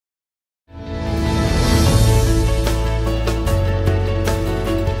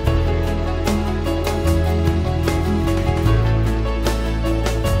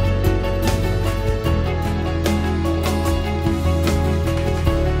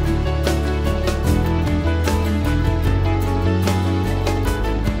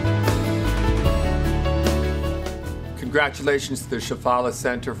Congratulations to the Shafallah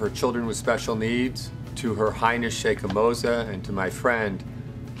Center for Children with Special Needs, to Her Highness Sheikh Moza, and to my friend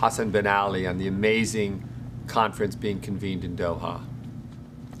Hassan bin Ali on the amazing conference being convened in Doha.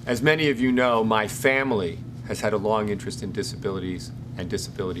 As many of you know, my family has had a long interest in disabilities and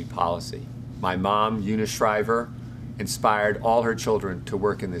disability policy. My mom, Eunice Shriver, inspired all her children to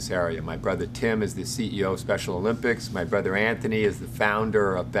work in this area. My brother Tim is the CEO of Special Olympics. My brother Anthony is the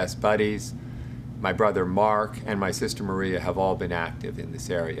founder of Best Buddies. My brother Mark and my sister Maria have all been active in this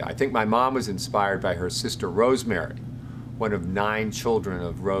area. I think my mom was inspired by her sister Rosemary, one of 9 children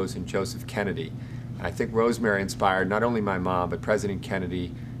of Rose and Joseph Kennedy. And I think Rosemary inspired not only my mom, but President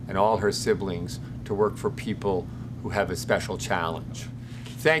Kennedy and all her siblings to work for people who have a special challenge.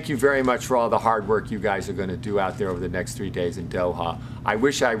 Thank you very much for all the hard work you guys are going to do out there over the next 3 days in Doha. I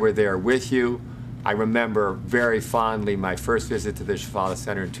wish I were there with you. I remember very fondly my first visit to the Shafallah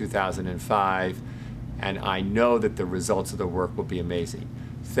Center in 2005, and I know that the results of the work will be amazing.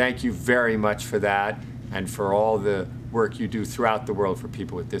 Thank you very much for that and for all the work you do throughout the world for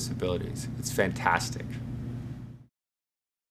people with disabilities. It's fantastic.